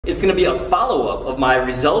It's going to be a follow-up of my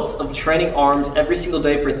results of training arms every single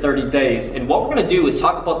day for 30 days. And what we're going to do is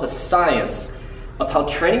talk about the science of how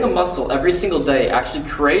training a muscle every single day actually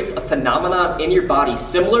creates a phenomenon in your body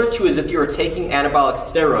similar to as if you were taking anabolic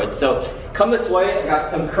steroids. So come this way, I got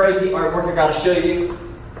some crazy artwork I got to show you.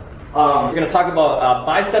 We're going to talk about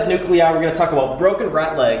bicep nuclei, we're going to talk about broken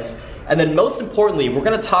rat legs, and then most importantly, we're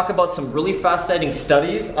going to talk about some really fascinating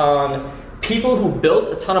studies on people who built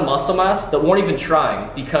a ton of muscle mass that weren't even trying,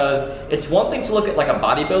 because it's one thing to look at like a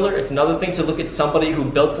bodybuilder, it's another thing to look at somebody who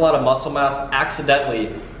built a lot of muscle mass accidentally,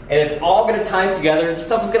 and it's all going to tie together and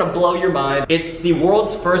stuff is going to blow your mind. It's the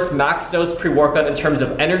world's first max dose pre-workout in terms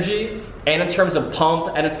of energy and in terms of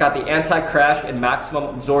pump, and it's got the anti-crash and maximum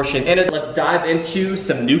absorption in it. Let's dive into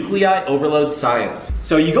some nuclei overload science.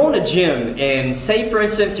 So you go in a gym and say for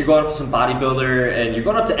instance you're going up to some bodybuilder and you're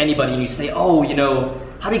going up to anybody and you say, oh, you know,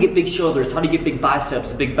 how do you get big shoulders? How do you get big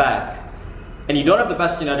biceps, a big back? And you don't have the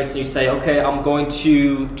best genetics and you say, okay, I'm going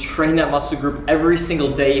to train that muscle group every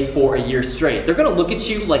single day for a year straight. They're gonna look at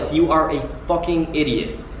you like you are a fucking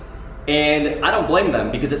idiot. And I don't blame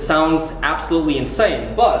them because it sounds absolutely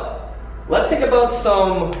insane. But let's think about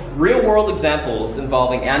some real world examples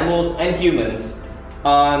involving animals and humans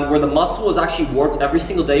on where the muscle is actually worked every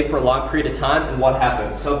single day for a long period of time and what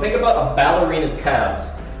happens. So think about a ballerina's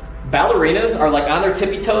calves. Ballerinas are like on their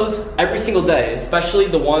tippy toes every single day, especially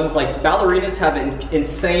the ones like ballerinas have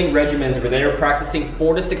insane regimens where they are practicing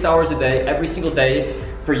 4 to 6 hours a day every single day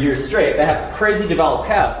for years straight. They have crazy developed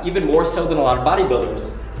calves, even more so than a lot of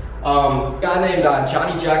bodybuilders. A guy named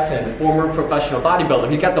Johnny Jackson, former professional bodybuilder,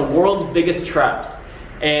 he's got the world's biggest traps,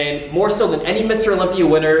 and more so than any Mr. Olympia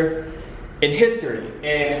winner in history.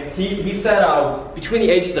 And he said between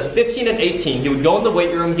the ages of 15 and 18, he would go in the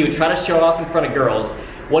weight room, he would try to show off in front of girls.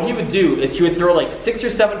 What he would do is he would throw like 6 or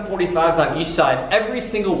 7 45s on each side every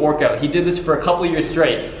single workout. He did this for a couple years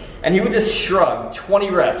straight. And he would just shrug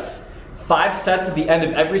 20 reps, 5 sets at the end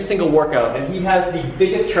of every single workout. And he has the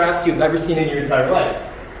biggest traps you've ever seen in your entire life.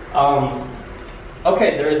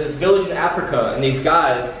 Okay, there is this village in Africa, and these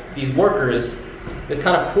guys, these workers, this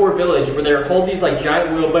kind of poor village where they hold these like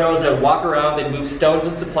giant wheelbarrows that walk around, they move stones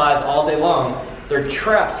and supplies all day long. Their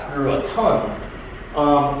traps grew a ton.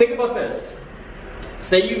 Think about this.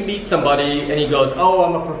 Say you meet somebody and he goes, oh,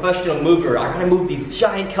 I'm a professional mover. I gotta move these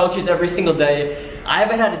giant couches every single day. I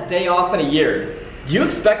haven't had a day off in a year. Do you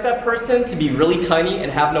expect that person to be really tiny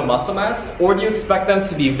and have no muscle mass? Or do you expect them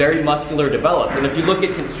to be very muscular developed? And if you look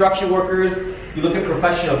at construction workers, you look at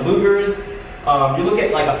professional movers, you look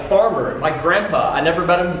at like a farmer. My grandpa, I never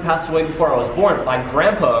met him, he passed away before I was born, but my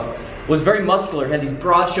grandpa was very muscular. He had these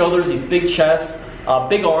broad shoulders, these big chests,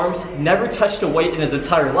 big arms, never touched a weight in his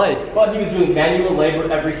entire life, but he was doing manual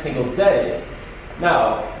labor every single day.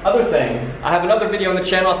 Now, other thing, I have another video on the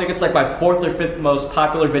channel, I think it's like my 4th or 5th most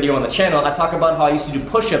popular video on the channel. I talk about how I used to do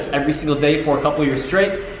push-ups every single day for a couple years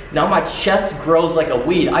straight. Now my chest grows like a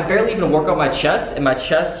weed. I barely even work on my chest, and my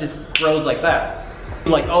chest just grows like that.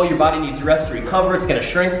 Like, oh, your body needs rest to recover, it's gonna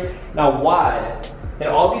shrink. Now why, in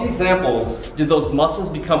all these examples, did those muscles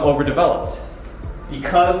become overdeveloped?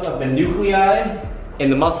 Because of the nuclei in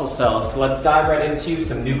the muscle cell. So let's dive right into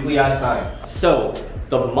some nuclei science. So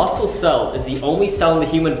the muscle cell is the only cell in the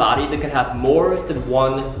human body that can have more than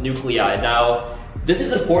one nuclei. Now, this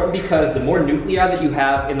is important because the more nuclei that you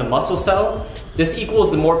have in the muscle cell, this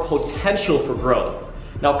equals the more potential for growth.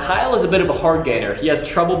 Now, Kyle is a bit of a hard gainer. He has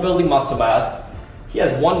trouble building muscle mass. He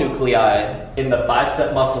has 1 nuclei in the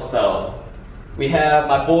bicep muscle cell. We have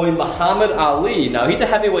my boy Muhammad Ali. Now he's a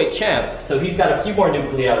heavyweight champ, so he's got a few more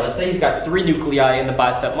nuclei. Let's say he's got 3 nuclei in the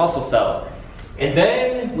bicep muscle cell. And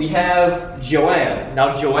then we have Joanne.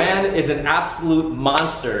 Now Joanne is an absolute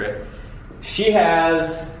monster. She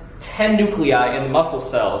has 10 nuclei in the muscle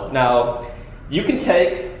cell. Now you can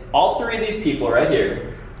take all 3 of these people right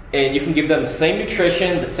here and you can give them the same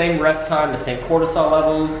nutrition, the same rest time, the same cortisol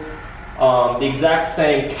levels, the exact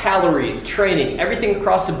same calories, training, everything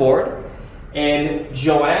across the board. And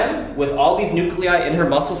Joanne, with all these nuclei in her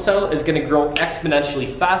muscle cell, is going to grow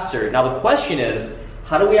exponentially faster. Now the question is,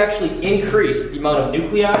 how do we actually increase the amount of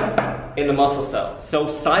nuclei in the muscle cell? So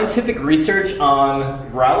scientific research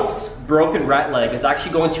on Ralph's broken rat leg is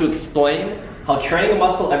actually going to explain how training a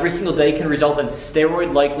muscle every single day can result in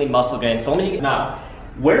steroid-likely muscle gain. So now,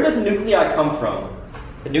 where does the nuclei come from?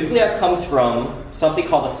 The nuclei comes from something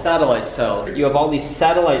called a satellite cell. You have all these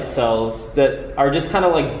satellite cells that are just kind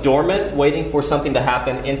of like dormant, waiting for something to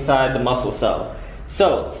happen inside the muscle cell.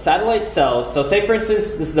 So, satellite cells, so say for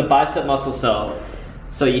instance, this is a bicep muscle cell.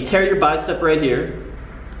 So you tear your bicep right here.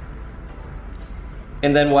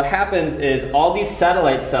 And then what happens is all these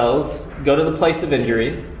satellite cells go to the place of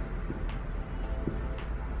injury.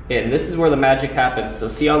 And this is where the magic happens. So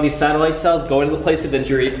see all these satellite cells go into the place of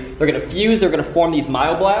injury. They're gonna fuse, they're gonna form these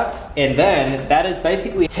myoblasts, and then that is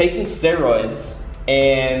basically taking steroids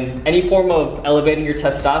and any form of elevating your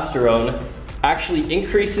testosterone actually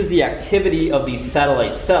increases the activity of these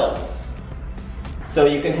satellite cells. So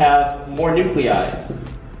you can have more nuclei.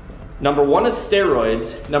 Number one is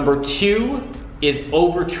steroids. Number two is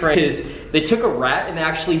overtraining. They took a rat and they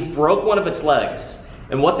actually broke one of its legs.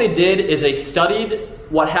 And what they did is they studied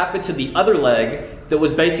what happened to the other leg that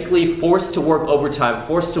was basically forced to work overtime,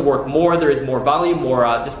 forced to work more. There is more volume, more,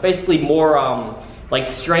 just basically more like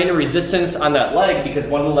strain and resistance on that leg because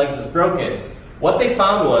one of the legs was broken. What they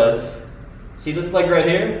found was, see this leg right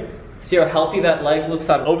here? See how healthy that leg looks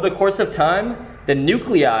on? Over the course of time, the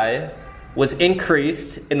nuclei was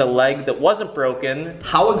increased in the leg that wasn't broken.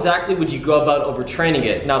 How exactly would you go about overtraining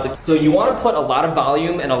it? Now, so you want to put a lot of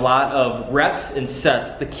volume and a lot of reps and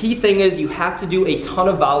sets. The key thing is you have to do a ton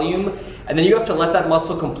of volume and then you have to let that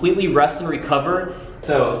muscle completely rest and recover.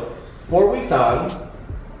 So 4 weeks on,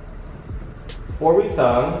 4 weeks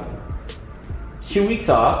on, 2 weeks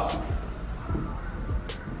off.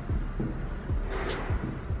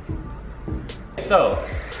 So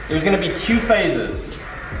there's going to be two phases.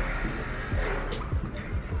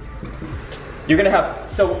 You're gonna have,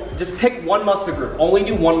 so just pick one muscle group. Only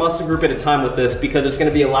do one muscle group at a time with this because there's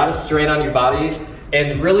gonna be a lot of strain on your body,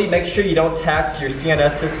 and really make sure you don't tax your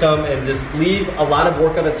CNS system and just leave a lot of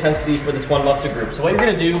workout intensity for this one muscle group. So what you're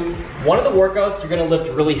gonna do, one of the workouts you're gonna lift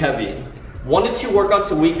really heavy. 1 to 2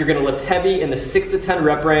 workouts a week, you're gonna lift heavy in the 6 to 10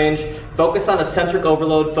 rep range. Focus on eccentric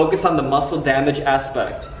overload, focus on the muscle damage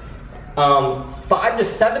aspect. 5 to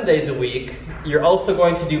 7 days a week, you're also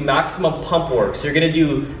going to do maximum pump work. So you're gonna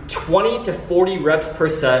do 20 to 40 reps per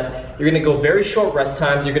set. You're gonna go very short rest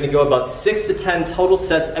times. You're gonna go about 6 to 10 total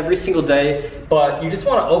sets every single day, but you just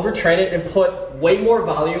wanna overtrain it and put way more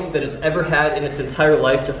volume than it's ever had in its entire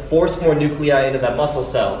life to force more nuclei into that muscle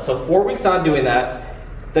cell. So 4 weeks on doing that.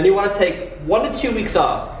 Then you wanna take 1 to 2 weeks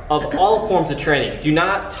off of all forms of training. Do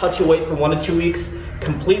not touch a weight for 1 to 2 weeks.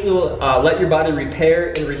 Completely let your body repair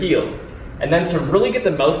and reheal. And then to really get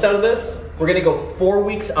the most out of this, we're gonna go 4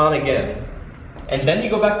 weeks on again. And then you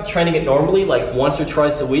go back to training it normally, like once or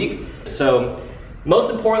twice a week. So most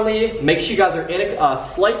importantly, make sure you guys are in a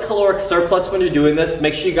slight caloric surplus when you're doing this.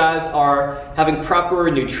 Make sure you guys are having proper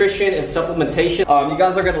nutrition and supplementation. You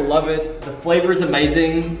guys are gonna love it. The flavor is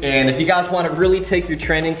amazing. And if you guys wanna really take your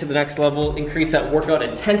training to the next level, increase that workout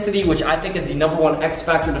intensity, which I think is the #1 X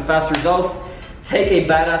factor to fast results, take a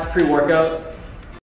badass pre-workout.